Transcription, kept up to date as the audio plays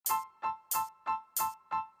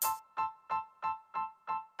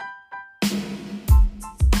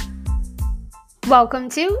Welcome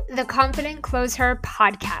to the Confident Closer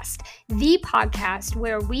podcast, the podcast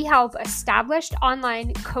where we help established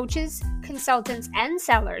online coaches, consultants, and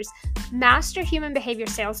sellers master human behavior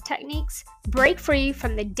sales techniques, break free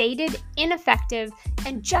from the dated, ineffective,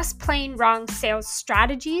 and just plain wrong sales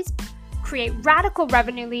strategies, create radical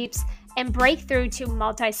revenue leaps, and break through to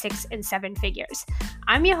multi-6 and 7 figures.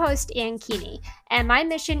 I'm your host, Ann Keeney, and my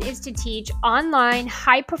mission is to teach online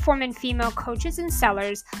high-performing female coaches and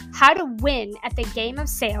sellers how to win at the game of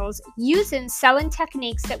sales using selling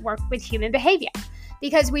techniques that work with human behavior.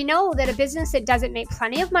 Because we know that a business that doesn't make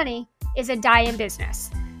plenty of money is a dying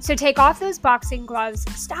business. So take off those boxing gloves,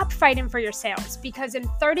 stop fighting for your sales, because in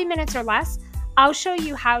 30 minutes or less, I'll show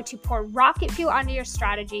you how to pour rocket fuel onto your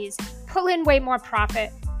strategies, pull in way more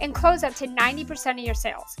profit, and close up to 90% of your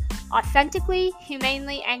sales, authentically,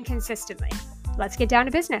 humanely, and consistently. Let's get down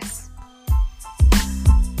to business.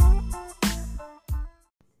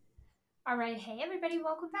 All right, hey everybody,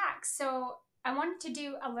 welcome back. So I wanted to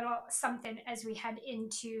do a little something as we head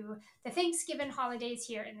into the Thanksgiving holidays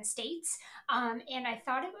here in the States. And I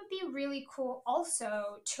thought it would be really cool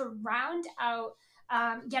also to round out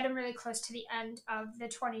getting really close to the end of the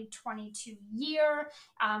 2022 year.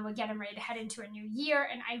 We're getting ready to head into a new year.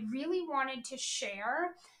 And I really wanted to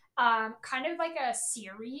share kind of like a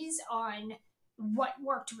series on what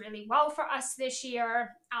worked really well for us this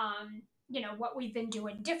year, what we've been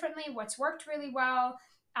doing differently, what's worked really well,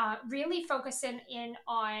 really focusing in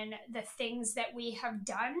on the things that we have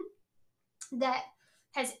done that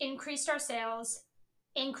has increased our sales,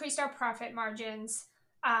 increased our profit margins,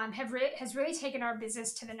 has really taken our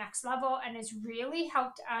business to the next level and has really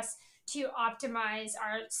helped us to optimize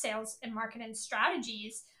our sales and marketing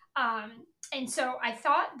strategies. And so I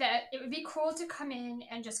thought that it would be cool to come in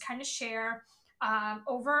and just kind of share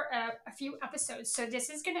over a few episodes. So this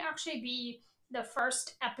is going to actually be the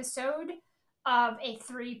first episode of a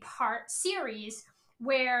 3-part series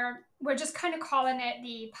where we're just kind of calling it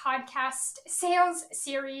the podcast sales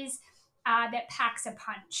series that packs a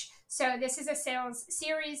punch. So this is a sales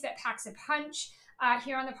series that packs a punch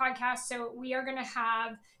here on the podcast. So we are going to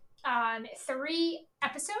have 3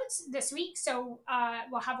 episodes this week. So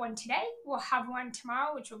we'll have one today, we'll have one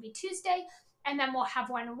tomorrow, which will be Tuesday, and then we'll have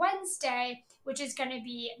one Wednesday, which is going to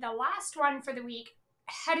be the last one for the week,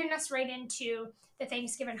 heading us right into the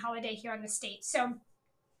Thanksgiving holiday here in the States. So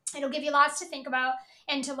it'll give you lots to think about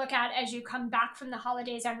and to look at as you come back from the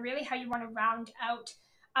holidays on really how you want to round out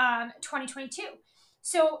 2022.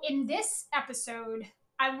 So in this episode,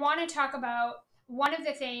 I want to talk about one of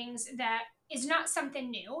the things that is not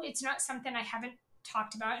something new. It's not something I haven't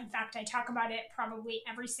talked about. In fact, I talk about it probably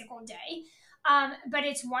every single day. But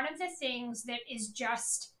it's one of the things that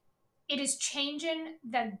it is changing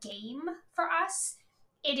the game for us.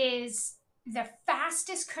 It is the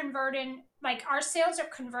fastest converting, like our sales are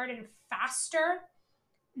converting faster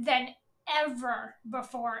than ever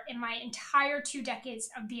before in my entire 2 decades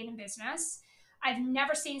of being in business. I've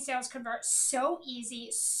never seen sales convert so easy,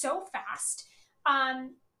 so fast,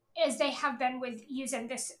 as they have been with using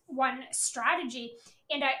this one strategy.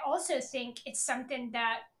 And I also think it's something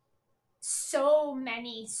that so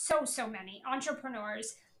many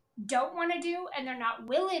entrepreneurs don't want to do and they're not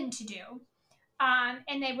willing to do.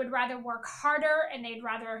 And they would rather work harder and they'd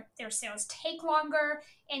rather their sales take longer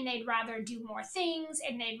and they'd rather do more things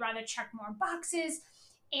and they'd rather check more boxes.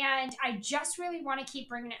 And I just really want to keep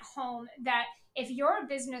bringing it home that if you're a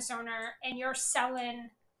business owner and you're selling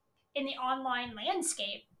in the online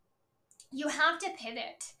landscape, you have to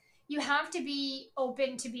pivot. You have to be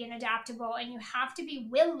open to being adaptable and you have to be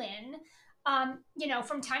willing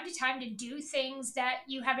from time to time to do things that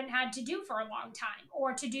you haven't had to do for a long time,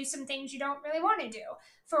 or to do some things you don't really want to do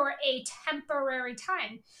for a temporary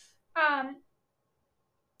time.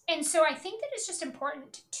 And so I think that it's just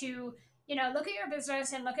important to, look at your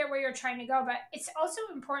business and look at where you're trying to go. But it's also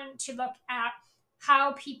important to look at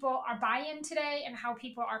how people are buying today and how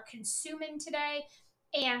people are consuming today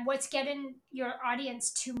and what's getting your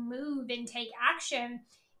audience to move and take action.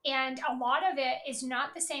 And a lot of it is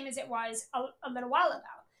not the same as it was a little while ago,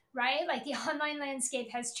 right? Like the online landscape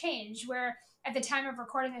has changed, where at the time of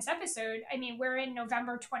recording this episode, we're in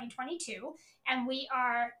November 2022 and we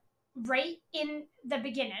are right in the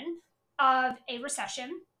beginning of a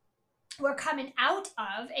recession. We're coming out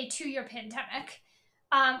of a 2-year pandemic.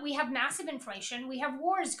 We have massive inflation. We have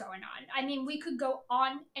wars going on. We could go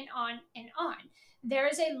on and on and on. There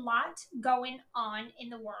is a lot going on in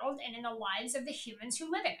the world and in the lives of the humans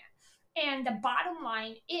who live in it. And the bottom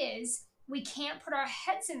line is we can't put our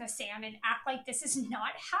heads in the sand and act like this is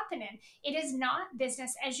not happening. It is not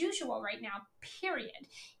business as usual right now, period.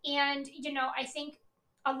 And, I think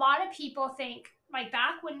a lot of people think, like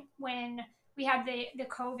back when we had the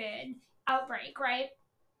COVID outbreak, right?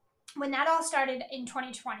 When that all started in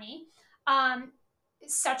 2020, um,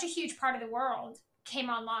 such a huge part of the world came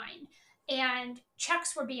online, and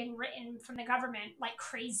checks were being written from the government like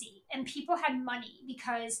crazy, and people had money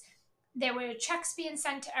because there were checks being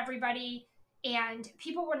sent to everybody, and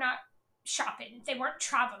people were not shopping, they weren't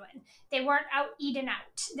traveling, they weren't out eating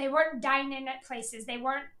out, they weren't dining at places, they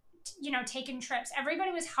weren't, taking trips.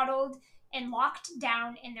 Everybody was huddled and locked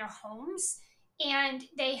down in their homes, and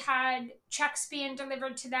they had checks being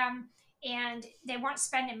delivered to them, and they weren't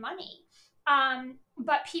spending money.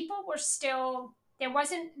 But people were still, there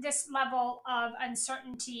wasn't this level of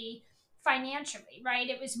uncertainty financially, right?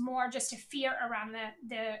 It was more just a fear around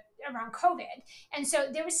the around COVID. And so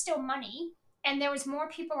there was still money, and there was more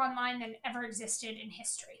people online than ever existed in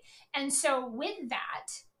history. And so with that,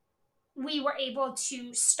 we were able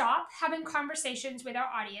to stop having conversations with our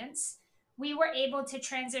audience. We were able to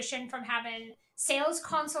transition from having sales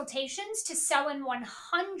consultations to selling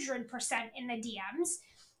 100% in the DMs.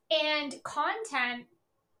 And content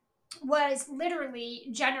was literally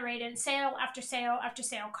generated sale after sale after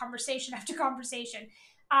sale, conversation after conversation.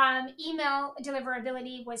 Email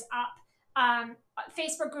deliverability was up.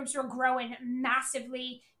 Facebook groups were growing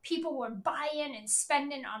massively. People were buying and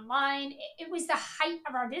spending online. It was the height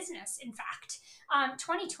of our business, in fact.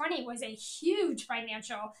 2020 was a huge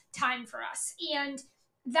financial time for us. And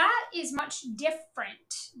that is much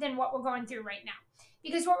different than what we're going through right now.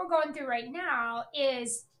 Because what we're going through right now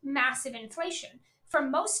is massive inflation. For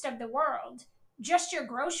most of the world, just your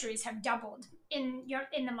groceries have doubled in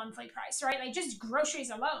the monthly price, right? Like just groceries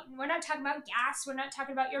alone. We're not talking about gas, we're not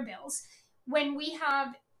talking about your bills. When we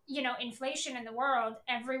have, inflation in the world,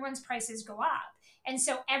 everyone's prices go up. And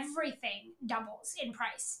so everything doubles in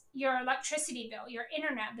price. Your electricity bill, your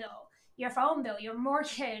internet bill, your phone bill, your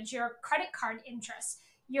mortgage, your credit card interest,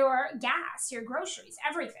 your gas, your groceries,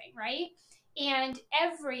 everything, right? And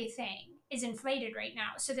everything is inflated right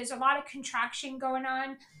now. So there's a lot of contraction going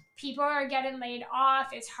on. People are getting laid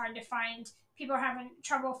off. It's hard to find, people are having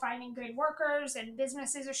trouble finding good workers, and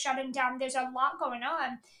businesses are shutting down. There's a lot going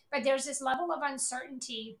on, but there's this level of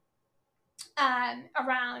uncertainty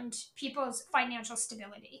around people's financial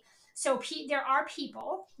stability. So there are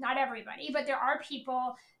people, not everybody, but there are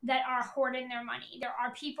people that are hoarding their money. There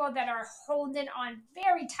are people that are holding on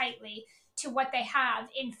very tightly to what they have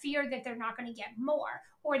in fear that they're not going to get more,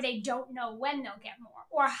 or they don't know when they'll get more,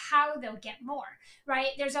 or how they'll get more, right?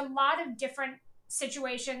 There's a lot of different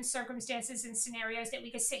situations, circumstances, and scenarios that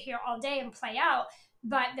we could sit here all day and play out.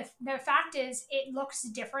 But the fact is, it looks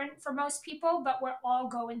different for most people, but we're all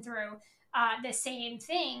going through the same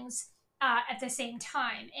things at the same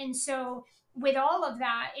time. And so, with all of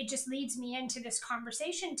that, it just leads me into this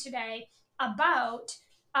conversation today about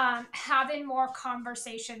having more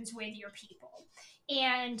conversations with your people.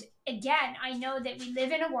 And again, I know that we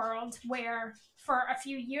live in a world where, for a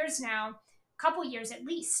few years now, a couple years at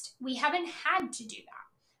least, we haven't had to do that.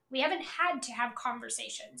 We haven't had to have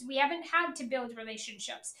conversations. We haven't had to build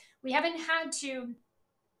relationships. We haven't had to,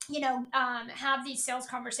 have these sales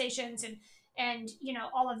conversations and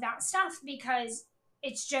all of that stuff, because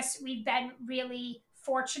it's just, we've been really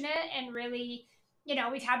fortunate and really,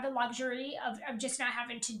 we've had the luxury of just not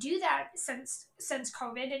having to do that since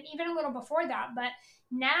COVID, and even a little before that. But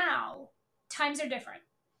now times are different,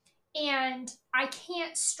 and I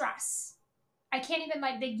can't even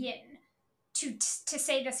like begin to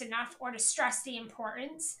say this enough, or to stress the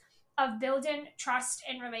importance of building trust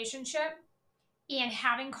and relationship and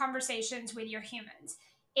having conversations with your humans.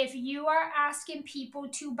 If you are asking people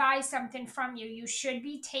to buy something from you, you should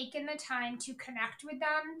be taking the time to connect with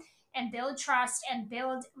them and build trust and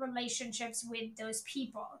build relationships with those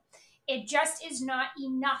people. It just is not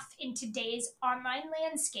enough in today's online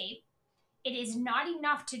landscape. It is not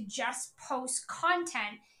enough to just post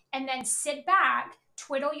content and then sit back,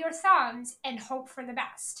 twiddle your thumbs, and hope for the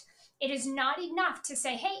best. It is not enough to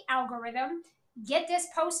say, hey, algorithm, get this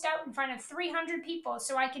post out in front of 300 people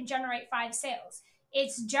so I can generate 5 sales.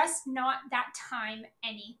 It's just not that time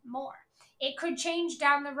anymore. It could change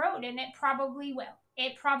down the road, and it probably will.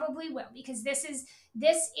 It probably will, because this is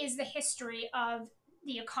the history of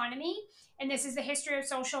the economy, and this is the history of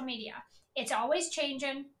social media. It's always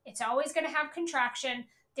changing. It's always going to have contraction.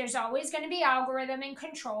 There's always going to be algorithm and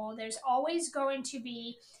control. There's always going to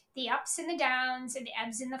be the ups and the downs and the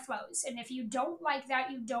ebbs and the flows. And if you don't like that,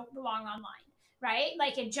 you don't belong online, right?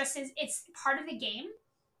 Like, it just is, it's part of the game,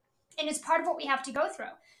 and it's part of what we have to go through,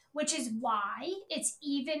 which is why it's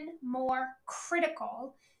even more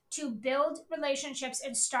critical to build relationships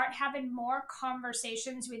and start having more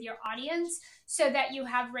conversations with your audience so that you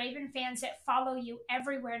have Raven fans that follow you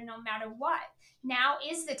everywhere no matter what. Now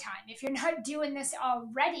is the time. If you're not doing this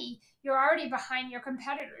already, you're already behind your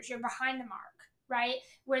competitors. You're behind the mark, right?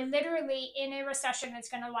 We're literally in a recession that's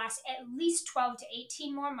going to last at least 12 to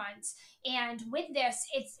 18 more months. And with this,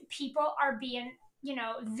 it's people are being,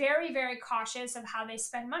 very, very cautious of how they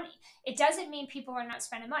spend money. It doesn't mean people are not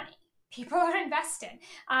spending money. People are invested.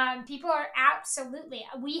 People are absolutely.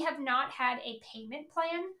 We have not had a payment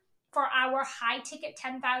plan for our high ticket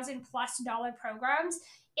 $10,000+ programs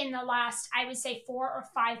in the last, I would say, 4 or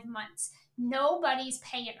 5 months. Nobody's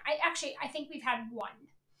paying. I think we've had one,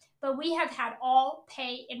 but we have had all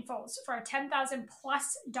pay in fulls for a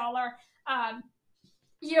 $10,000+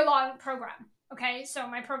 year long program. Okay, so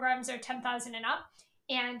my programs are 10,000 and up,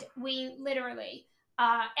 and we literally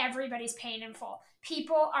everybody's paying in full.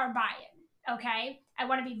 People are buying. Okay, I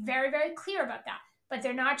want to be very, very clear about that. But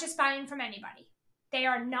they're not just buying from anybody. They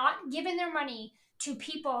are not giving their money to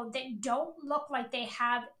people that don't look like they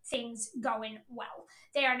have things going well.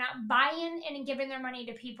 They are not buying and giving their money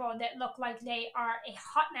to people that look like they are a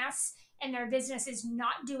hot mess and their business is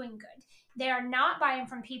not doing good. They are not buying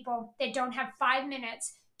from people that don't have 5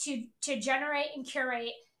 minutes to generate and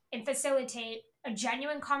curate and facilitate a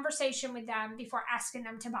genuine conversation with them before asking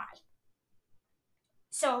them to buy.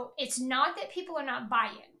 So it's not that people are not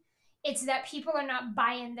buying, it's that people are not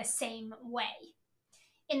buying the same way.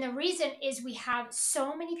 And the reason is we have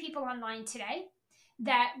so many people online today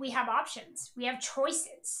that we have options, we have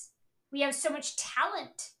choices, we have so much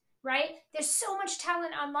talent, right? There's so much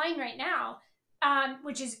talent online right now,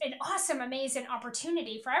 which is an awesome, amazing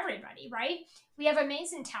opportunity for everybody, right? We have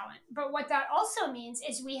amazing talent. But what that also means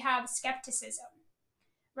is we have skepticism,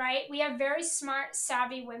 right? We have very smart,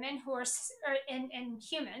 savvy women who are, and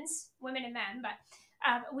humans, women and men, but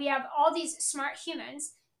we have all these smart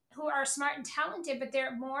humans who are smart and talented, but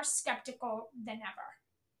they're more skeptical than ever.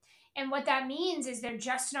 And what that means is they're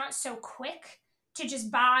just not so quick to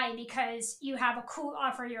just buy because you have a cool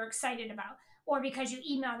offer you're excited about, or because you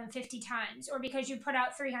email them 50 times, or because you put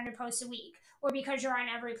out 300 posts a week, or because you're on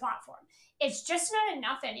every platform. It's just not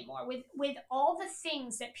enough anymore. With all the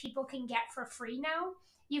things that people can get for free now,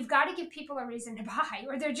 you've got to give people a reason to buy,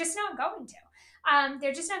 or they're just not going to.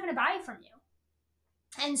 They're just not going to buy from you.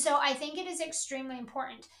 And so I think it is extremely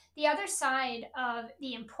important. The other side of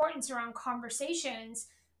the importance around conversations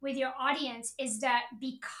with your audience is that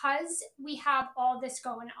because we have all this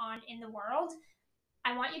going on in the world,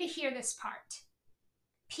 I want you to hear this part.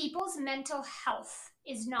 People's mental health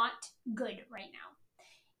is not good right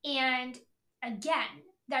now. And again,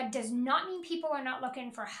 that does not mean people are not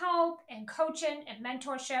looking for help and coaching and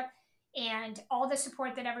mentorship and all the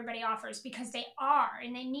support that everybody offers, because they are,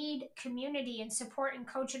 and they need community and support and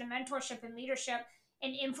coaching and mentorship and leadership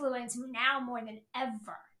and influence now more than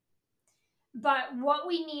ever. But what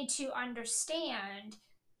we need to understand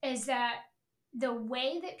is that the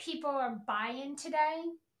way that people are buying today,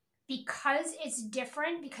 because it's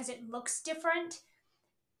different, because it looks different,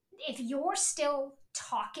 if you're still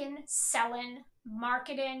talking, selling,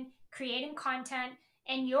 marketing, creating content,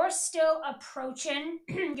 and you're still approaching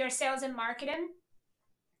your sales and marketing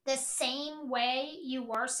the same way you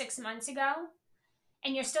were 6 months ago,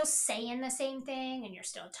 and you're still saying the same thing, and you're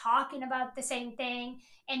still talking about the same thing,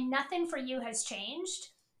 and nothing for you has changed,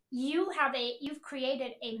 you've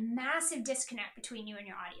created a massive disconnect between you and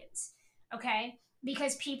your audience, okay?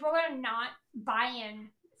 Because people are not buying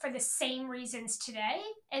for the same reasons today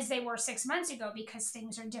as they were 6 months ago, because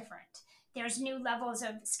things are different. There's new levels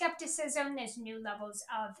of skepticism. There's new levels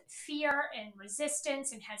of fear and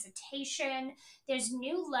resistance and hesitation. There's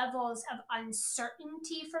new levels of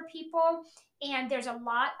uncertainty for people. And there's a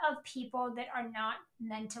lot of people that are not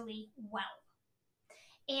mentally well.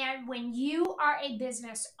 And when you are a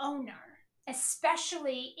business owner,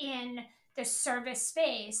 especially in the service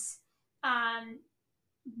space,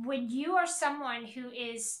 when you are someone who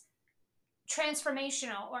is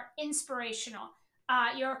transformational or inspirational,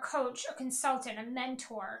 you're a coach, a consultant, a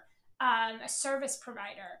mentor, a service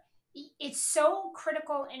provider, it's so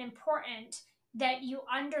critical and important that you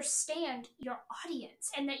understand your audience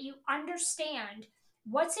and that you understand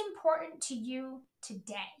what's important to you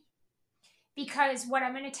today. Because what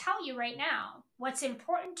I'm going to tell you right now, what's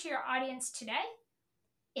important to your audience today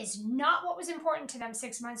is not what was important to them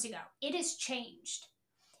 6 months ago. It has changed.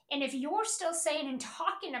 And if you're still saying and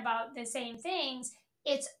talking about the same things,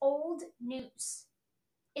 it's old news.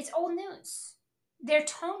 It's old news. They're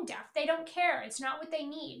tone deaf. They don't care. It's not what they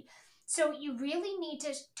need. So you really need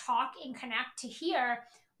to talk and connect to hear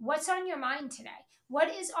what's on your mind today. What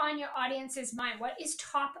is on your audience's mind? What is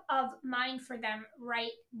top of mind for them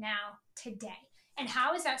right now, today? And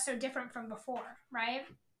how is that so different from before, right?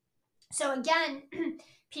 So again,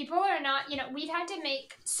 people are not, we've had to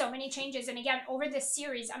make so many changes. And again, over this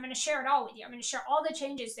series, I'm going to share it all with you. I'm going to share all the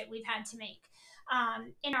changes that we've had to make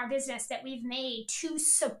in our business, that we've made to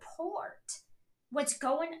support what's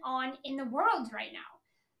going on in the world right now.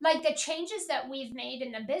 Like, the changes that we've made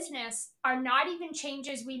in the business are not even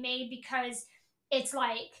changes we made because it's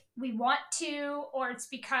like we want to, or it's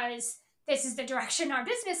because this is the direction our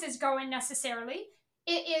business is going necessarily.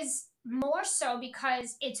 It is more so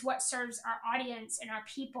because it's what serves our audience and our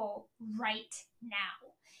people right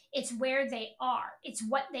now. It's where they are, it's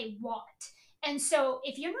what they want. And so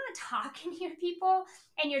if you're not talking to your people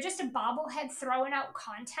and you're just a bobblehead throwing out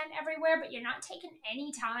content everywhere, but you're not taking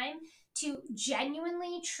any time to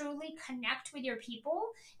genuinely, truly connect with your people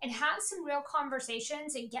and have some real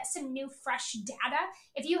conversations and get some new, fresh data.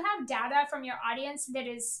 If you have data from your audience that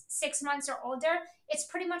is 6 months or older, it's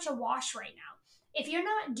pretty much a wash right now. If you're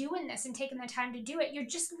not doing this and taking the time to do it, you're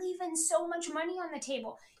just leaving so much money on the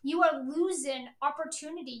table. You are losing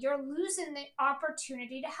opportunity. You're losing the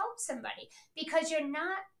opportunity to help somebody because you're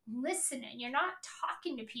not listening. You're not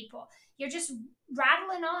talking to people. You're just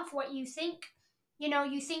rattling off what you think,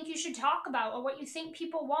 you think you should talk about, or what you think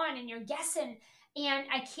people want, and you're guessing. And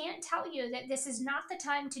I can't tell you that this is not the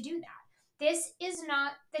time to do that. This is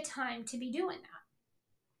not the time to be doing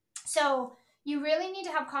that. So you really need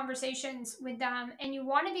to have conversations with them, and you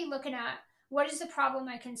want to be looking at, what is the problem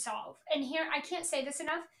I can solve? And here, I can't say this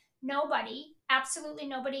enough. Nobody, absolutely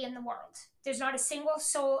nobody in the world, there's not a single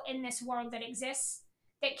soul in this world that exists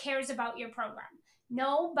that cares about your program.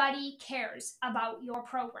 Nobody cares about your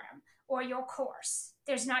program or your course.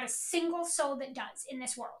 There's not a single soul that does in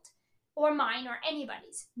this world, or mine or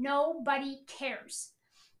anybody's. Nobody cares.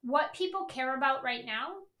 What people care about right now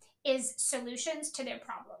is solutions to their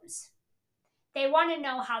problems. They want to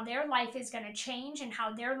know how their life is going to change and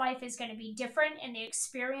how their life is going to be different, and the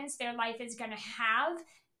experience their life is going to have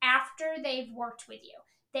after they've worked with you.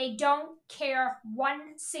 They don't care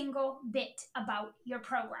one single bit about your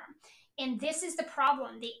program. And this is the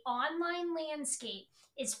problem. The online landscape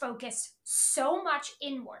is focused so much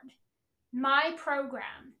inward. My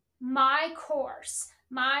program, my course,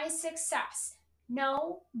 my success.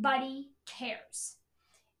 Nobody cares.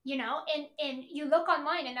 And you look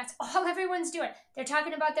online, and that's all everyone's doing. They're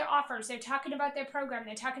talking about their offers, they're talking about their program,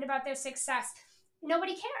 they're talking about their success.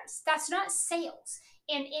 Nobody cares. That's not sales.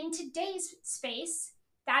 And in today's space,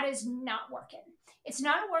 that is not working. It's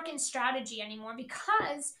not a working strategy anymore,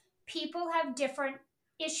 because people have different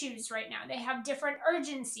issues right now. They have different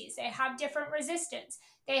urgencies, they have different resistance,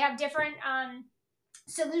 they have different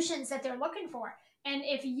solutions that they're looking for. And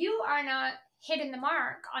if you are not hitting the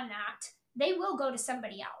mark on that, they will go to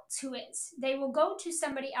somebody else who is. They will go to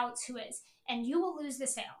somebody else who is, and you will lose the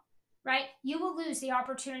sale, right? You will lose the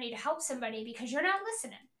opportunity to help somebody because you're not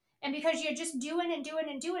listening, and because you're just doing and doing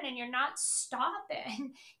and doing, and you're not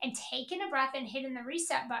stopping and taking a breath and hitting the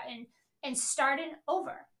reset button and starting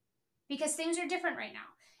over, because things are different right now.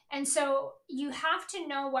 And so you have to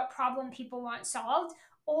know what problem people want solved,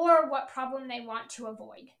 or what problem they want to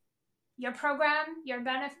avoid. Your program, your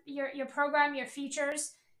program, your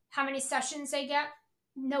features, how many sessions they get,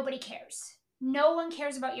 nobody cares. No one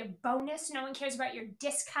cares about your bonus. No one cares about your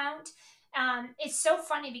discount. It's so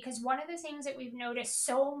funny, because one of the things that we've noticed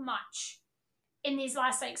so much in these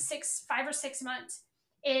last 5 or 6 months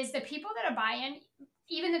is the people that are buying,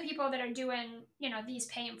 even the people that are doing, these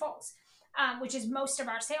pay in fulls, which is most of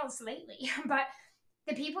our sales lately. But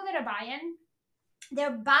the people that are buying,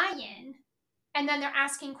 they're buying, and then they're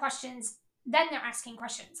asking questions. Then they're asking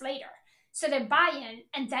questions later. So they're buying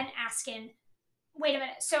and then asking, wait a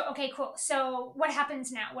minute. So, okay, cool. So what happens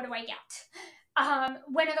now? What do I get?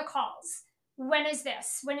 When are the calls? When is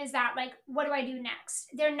this? When is that? What do I do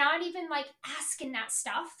next? They're not even asking that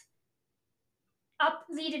stuff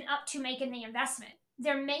leading up to making the investment.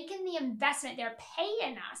 They're making the investment. They're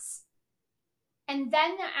paying us. And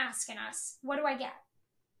then they're asking us, what do I get?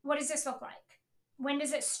 What does this look like? When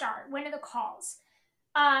does it start? When are the calls?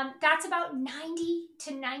 That's about 90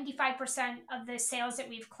 to 95% of the sales that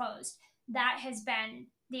we've closed. That has been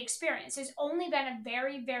the experience. There's only been a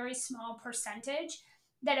very, very small percentage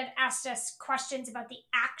that have asked us questions about the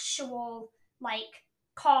actual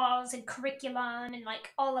calls and curriculum and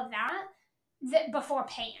all of that before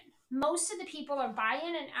paying. Most of the people are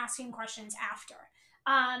buying and asking questions after.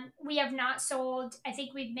 We have not sold, I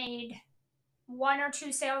think we've made 1 or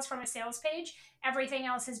 2 sales from a sales page. Everything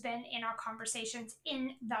else has been in our conversations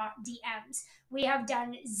in the DMs. We have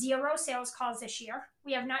done 0 sales calls this year.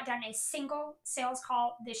 We have not done a single sales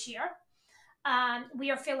call this year. We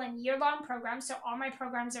are filling year-long programs, so all my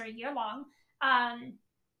programs are year-long.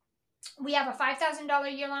 We have a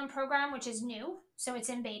 $5,000 year-long program, which is new, so it's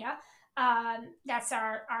in beta. That's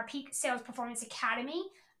our Peak Sales Performance Academy.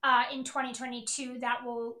 In 2022, that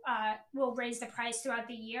will raise the price throughout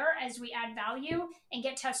the year as we add value and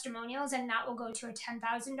get testimonials, and that will go to a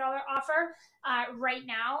 $10,000 offer. Right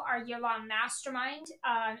now, our year-long mastermind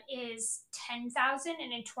is $10,000,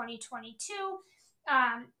 and in 2022,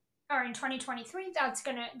 or in 2023, that's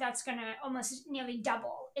gonna almost nearly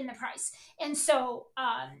double in the price. And so,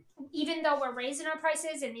 even though we're raising our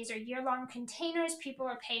prices, and these are year-long containers, people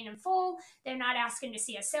are paying in full. They're not asking to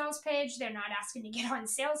see a sales page. They're not asking to get on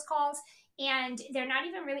sales calls, and they're not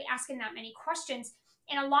even really asking that many questions.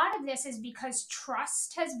 And a lot of this is because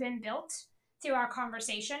trust has been built through our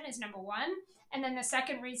conversation, is number one. And then the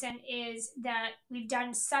second reason is that we've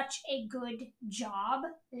done such a good job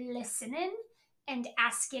listening and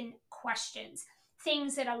asking questions,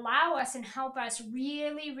 things that allow us and help us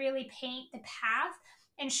really, really paint the path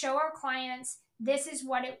and show our clients, this is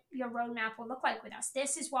what your roadmap will look like with us.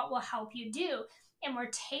 This is what will help you do. And we're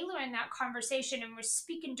tailoring that conversation, and we're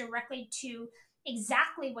speaking directly to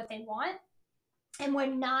exactly what they want. And we're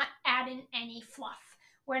not adding any fluff.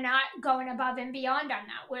 We're not going above and beyond on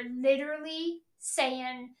that. We're literally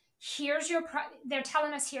saying, they're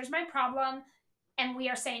telling us, here's my problem. And we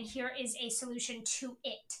are saying, here is a solution to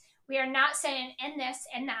it. We are not saying, and this,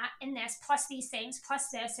 and that, and this, plus these things, plus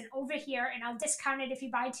this, and over here, and I'll discount it if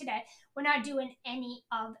you buy today. We're not doing any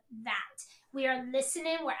of that. We are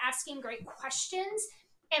listening, we're asking great questions,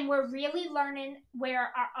 and we're really learning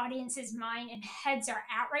where our audience's mind and heads are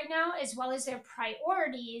at right now, as well as their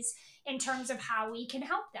priorities in terms of how we can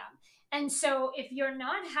help them. And so if you're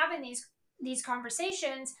not having these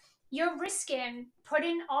conversations, you're risking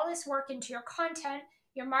putting all this work into your content,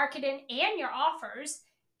 your marketing, and your offers,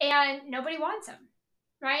 and nobody wants them,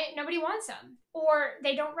 right? Nobody wants them, or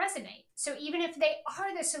they don't resonate. So even if they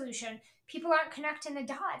are the solution, people aren't connecting the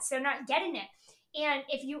dots. They're not getting it. And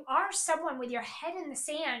if you are someone with your head in the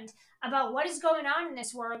sand about what is going on in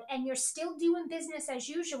this world, and you're still doing business as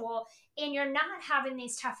usual, and you're not having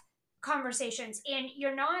these tough conversations, and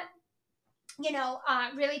you're not,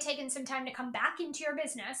 really taking some time to come back into your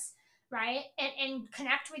business, right, and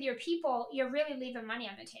connect with your people, you're really leaving money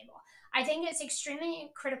on the table. I think it's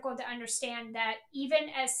extremely critical to understand that even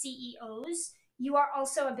as CEOs, you are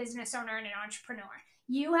also a business owner and an entrepreneur.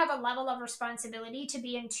 You have a level of responsibility to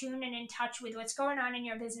be in tune and in touch with what's going on in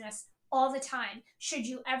your business all the time, should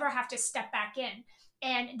you ever have to step back in.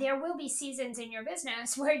 And there will be seasons in your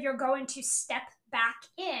business where you're going to step back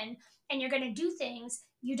in, and you're going to do things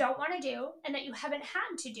you don't want to do and that you haven't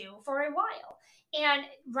had to do for a while. And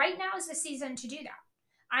right now is the season to do that.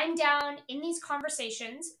 I'm down in these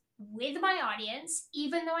conversations with my audience,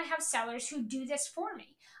 even though I have sellers who do this for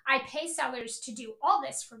me. I pay sellers to do all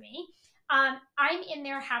this for me. I'm in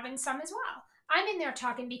there having some as well. I'm in there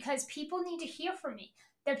talking because people need to hear from me.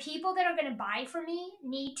 The people that are going to buy from me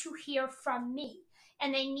need to hear from me,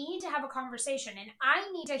 and they need to have a conversation, and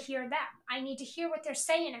I need to hear them. I need to hear what they're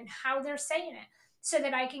saying and how they're saying it, so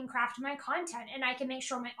that I can craft my content and I can make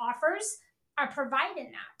sure my offers are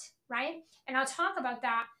providing that, right? And I'll talk about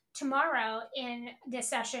that tomorrow in this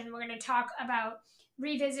session. We're going to talk about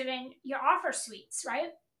revisiting your offer suites, right?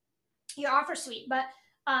 Your offer suite. But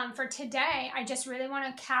for today, I just really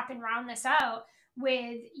want to cap and round this out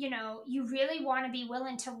with, you really want to be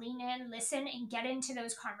willing to lean in, listen, and get into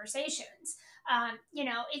those conversations.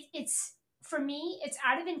 It's, for me, it's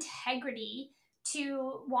out of integrity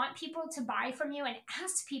to want people to buy from you and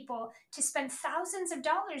ask people to spend thousands of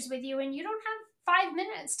dollars with you, and you don't have 5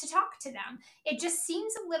 minutes to talk to them. It just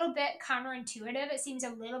seems a little bit counterintuitive. It seems a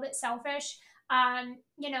little bit selfish.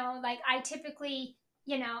 Like I typically,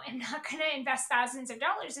 am not going to invest thousands of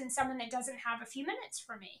dollars in someone that doesn't have a few minutes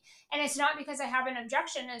for me. And it's not because I have an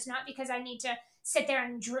objection. It's not because I need to sit there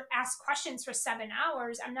and ask questions for 7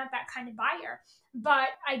 hours. I'm not that kind of buyer. But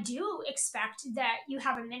I do expect that you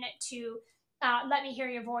have a minute to let me hear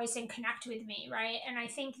your voice and connect with me, right? And I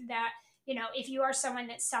think that, if you are someone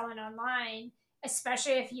that's selling online,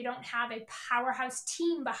 especially if you don't have a powerhouse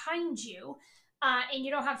team behind you, and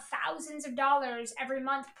you don't have thousands of dollars every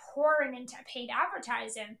month pouring into paid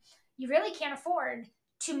advertising, you really can't afford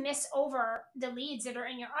to miss over the leads that are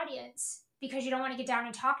in your audience, because you don't want to get down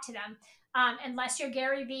and talk to them. Unless you're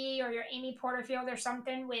Gary Vee or you're Amy Porterfield or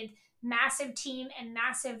something with massive team and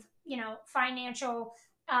massive, financial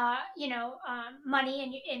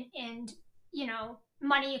money and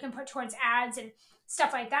money you can put towards ads and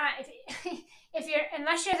stuff like that. If you're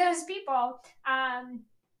unless you're those people,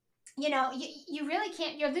 you really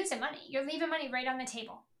can't. You're losing money. You're leaving money right on the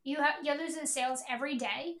table. You're losing sales every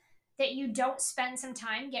day that you don't spend some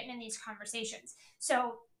time getting in these conversations.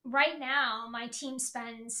 So right now, my team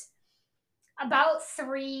spends about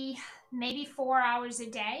 3, maybe 4 hours a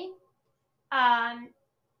day, um,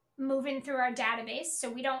 moving through our database. So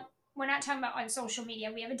we're not talking about on social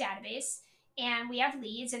media. We have a database and we have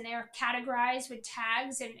leads, and they're categorized with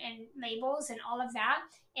tags and labels and all of that,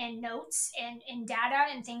 and notes and data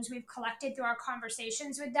and things we've collected through our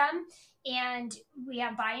conversations with them. And we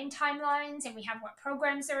have buy-in timelines, and we have what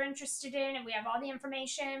programs they're interested in, and we have all the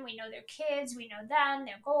information. We know their kids, we know them,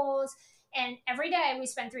 their goals. And every day we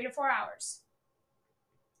spend 3 to 4 hours.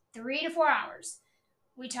 3 to 4 hours.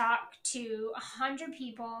 We talk to 100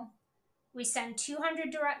 people. We send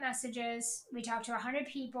 200 direct messages. We talk to 100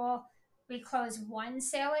 people. We close one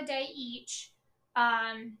sale a day each.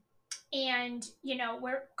 And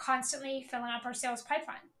we're constantly filling up our sales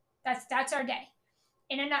pipeline. That's our day.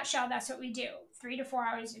 In a nutshell, that's what we do. 3 to 4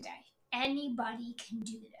 hours a day. Anybody can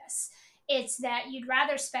do this. It's that you'd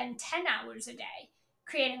rather spend 10 hours a day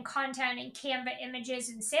creating content and Canva images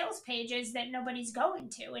and sales pages that nobody's going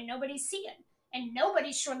to and nobody's seeing and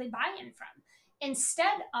nobody's surely buying from,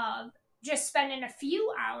 instead of just spending a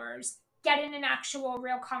few hours getting in actual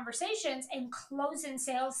real conversations and closing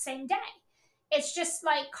sales same day. It's just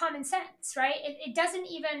like common sense, right? It doesn't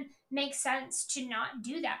even make sense to not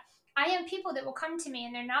do that. I have people that will come to me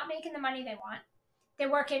and they're not making the money they want.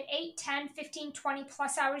 They're working 8, 10, 15, 20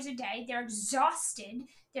 plus hours a day. They're exhausted.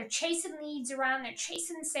 They're chasing leads around. They're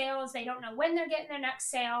chasing sales. They don't know when they're getting their next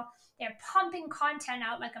sale. They're pumping content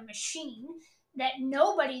out like a machine that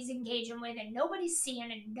nobody's engaging with and nobody's seeing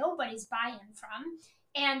and nobody's buying from.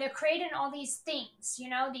 And they're creating all these things,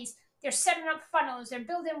 they're setting up funnels, they're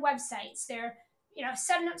building websites, they're,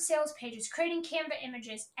 setting up sales pages, creating Canva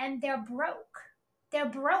images, and they're broke. They're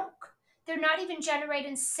broke. They're not even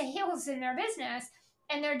generating sales in their business,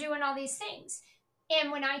 and they're doing all these things.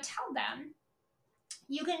 And when I tell them,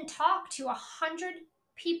 you can talk to 100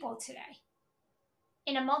 people today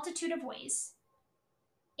in a multitude of ways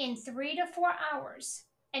in 3 to 4 hours,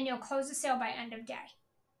 and you'll close a sale by end of day.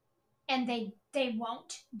 And they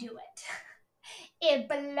won't do it. It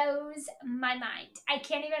blows my mind. I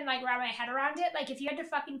can't even wrap my head around it. Like, if you had to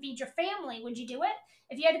fucking feed your family, would you do it?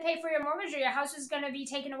 If you had to pay for your mortgage or your house was going to be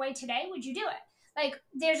taken away today, would you do it? Like,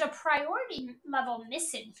 there's a priority level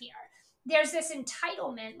missing here. There's this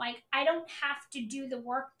entitlement. Like, I don't have to do the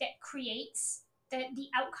work that creates the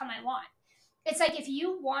outcome I want. It's like, if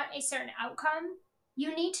you want a certain outcome,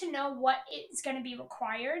 you need to know what is going to be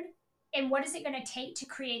required and what is it going to take to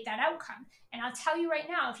create that outcome. And I'll tell you right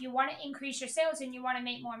now, if you want to increase your sales and you want to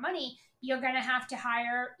make more money, you're going to have to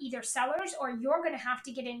hire either sellers, or you're going to have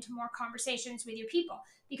to get into more conversations with your people,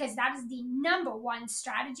 because that is the number one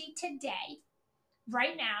strategy today,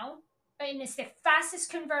 right now. And it's the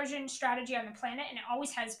fastest conversion strategy on the planet, and it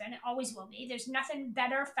always has been. It always will be. There's nothing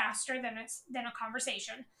better, faster than a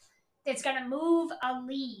conversation that's going to move a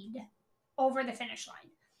lead over the finish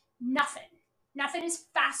line. Nothing. Nothing is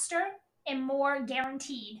faster and more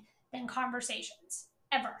guaranteed than conversations,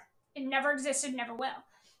 ever. It never existed, never will.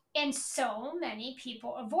 And so many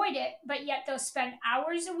people avoid it, but yet they'll spend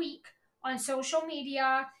hours a week on social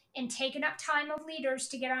media and taking up time of leaders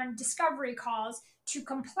to get on discovery calls to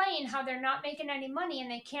complain how they're not making any money and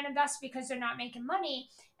they can't invest because they're not making money.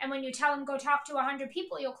 And when you tell them go talk to 100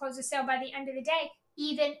 people, you'll close a sale by the end of the day,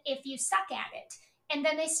 even if you suck at it. And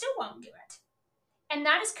then they still won't do it. And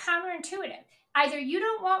that is counterintuitive. Either you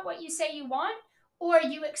don't want what you say you want, or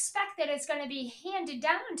you expect that it's going to be handed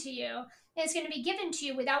down to you and it's going to be given to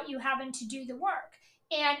you without you having to do the work.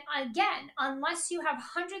 And again, unless you have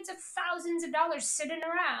hundreds of thousands of dollars sitting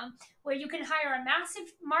around where you can hire a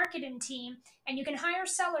massive marketing team and you can hire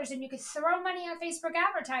sellers and you can throw money at Facebook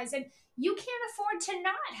advertising, you can't afford to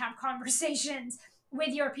not have conversations with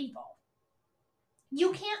your people.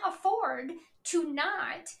 You can't afford to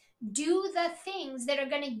not do the things that are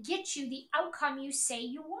going to get you the outcome you say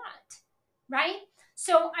you want, right?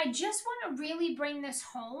 So I just want to really bring this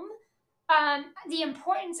home, the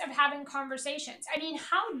importance of having conversations. I mean,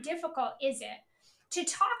 how difficult is it to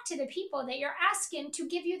talk to the people that you're asking to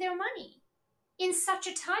give you their money in such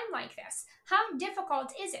a time like this? How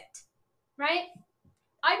difficult is it, right?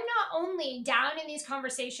 I'm not only down in these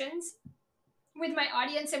conversations with my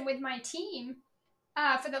audience and with my team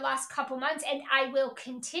for the last couple months, and I will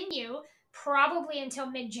continue probably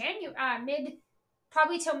until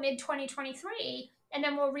probably till mid 2023, and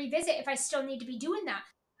then we'll revisit if I still need to be doing that.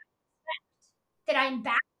 That I'm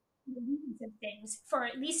back the weeds of things for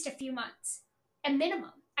at least a few months, a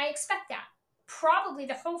minimum. I expect that. Probably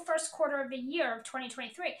the whole first quarter of the year of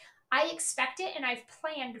 2023. I expect it, and I've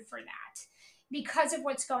planned for that because of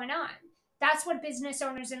what's going on. That's what business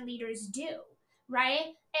owners and leaders do,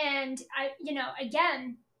 right? And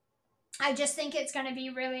again, I just think it's going to be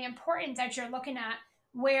really important that you're looking at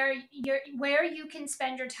where you can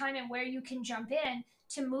spend your time and where you can jump in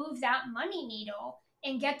to move that money needle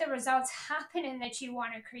and get the results happening that you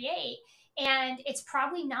want to create. And it's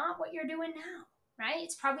probably not what you're doing now, right?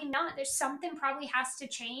 It's probably not. There's something probably has to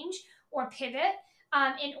change or pivot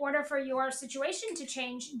in order for your situation to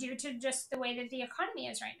change due to just the way that the economy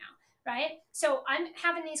is right now, right? So I'm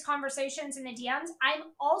having these conversations in the DMs. I'm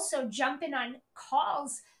also jumping on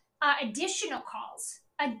calls, additional calls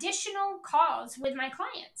with my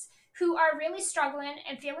clients who are really struggling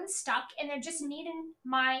and feeling stuck, and they're just needing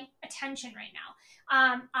my attention right now.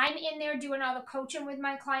 I'm in there doing all the coaching with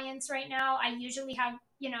my clients right now. I usually have,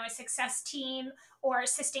 a success team or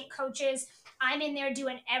assistant coaches. I'm in there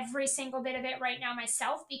doing every single bit of it right now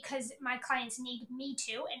myself because my clients need me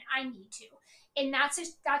to, and I need to. And that's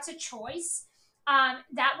a choice.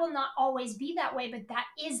 That will not always be that way, but that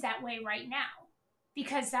is that way right now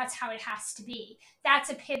because that's how it has to be. That's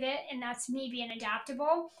a pivot, and that's me being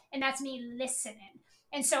adaptable, and that's me listening.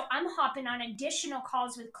 And so I'm hopping on additional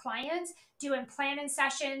calls with clients, doing planning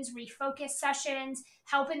sessions, refocus sessions,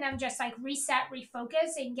 helping them just like reset,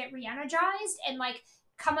 refocus, and get re-energized and like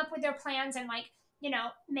come up with their plans and like,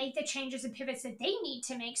 make the changes and pivots that they need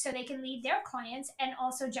to make so they can lead their clients and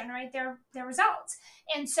also generate their results.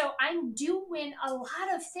 And so I'm doing a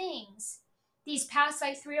lot of things these past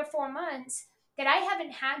like 3 or 4 months that I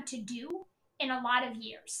haven't had to do in a lot of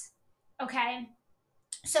years. Okay.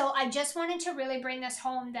 So I just wanted to really bring this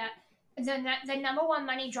home that the number one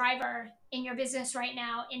money driver in your business right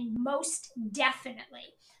now, and most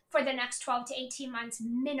definitely for the next 12 to 18 months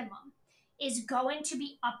minimum, is going to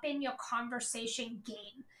be upping your conversation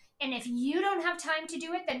game. And if you don't have time to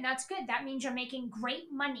do it, then that's good. That means you're making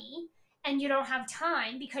great money and you don't have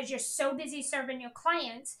time because you're so busy serving your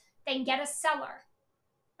clients. Then get a seller.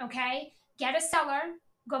 Okay? Get a seller,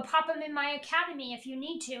 go pop them in my academy if you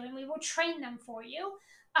need to, and we will train them for you.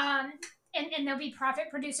 And they'll be profit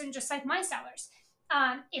producing just like my sellers.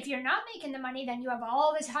 If you're not making the money, then you have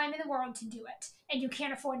all the time in the world to do it, and you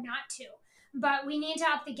can't afford not to. But we need to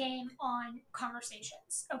up the game on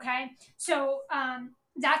conversations, okay? So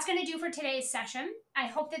that's going to do for today's session. I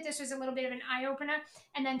hope that this was a little bit of an eye-opener.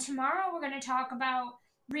 And then tomorrow we're going to talk about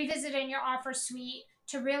revisiting your offer suite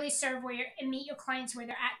to really serve and meet your clients where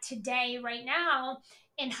they're at today, right now,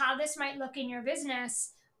 and how this might look in your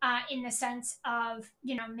business in the sense of,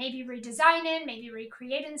 maybe redesigning, maybe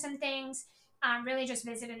recreating some things, really just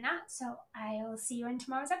visiting that. So I'll see you in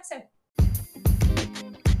tomorrow's episode.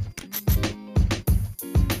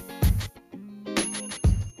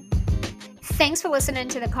 Thanks for listening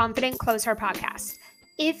to the Confident Closer podcast.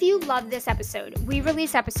 If you love this episode, we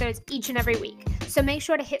release episodes each and every week, so make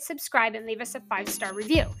sure to hit subscribe and leave us a 5-star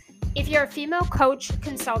review. If you're a female coach,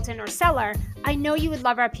 consultant, or seller, I know you would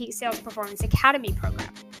love our Peak Sales Performance Academy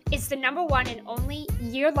program. It's the number one and only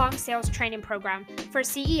year-long sales training program for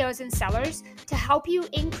CEOs and sellers to help you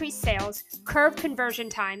increase sales, curb conversion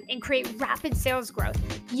time, and create rapid sales growth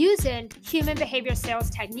using human behavior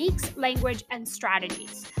sales techniques, language, and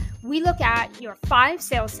strategies. We look at your 5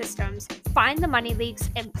 sales systems, find the money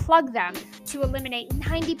leaks, and plug them to eliminate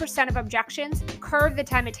 90% of objections, curb the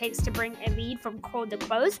time it takes to bring a lead from cold to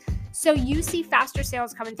close, so you see faster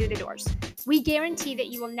sales coming through the doors. We guarantee that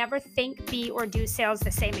you will never think, be, or do sales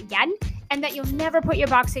the same again, and that you'll never put your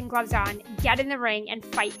boxing gloves on, get in the ring, and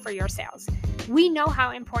fight for your sales. We know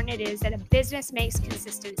how important it is that a business makes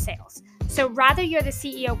consistent sales. So rather you're the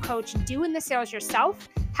CEO coach doing the sales yourself,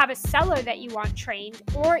 have a seller that you want trained,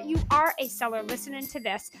 or you are a seller listening to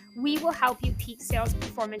this, we will help you peak sales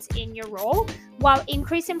performance in your role while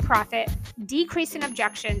increasing profit, decreasing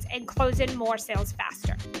objections, and closing more sales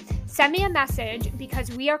faster. Send me a message because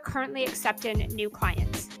we are currently accepting new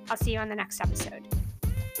clients. I'll see you on the next episode.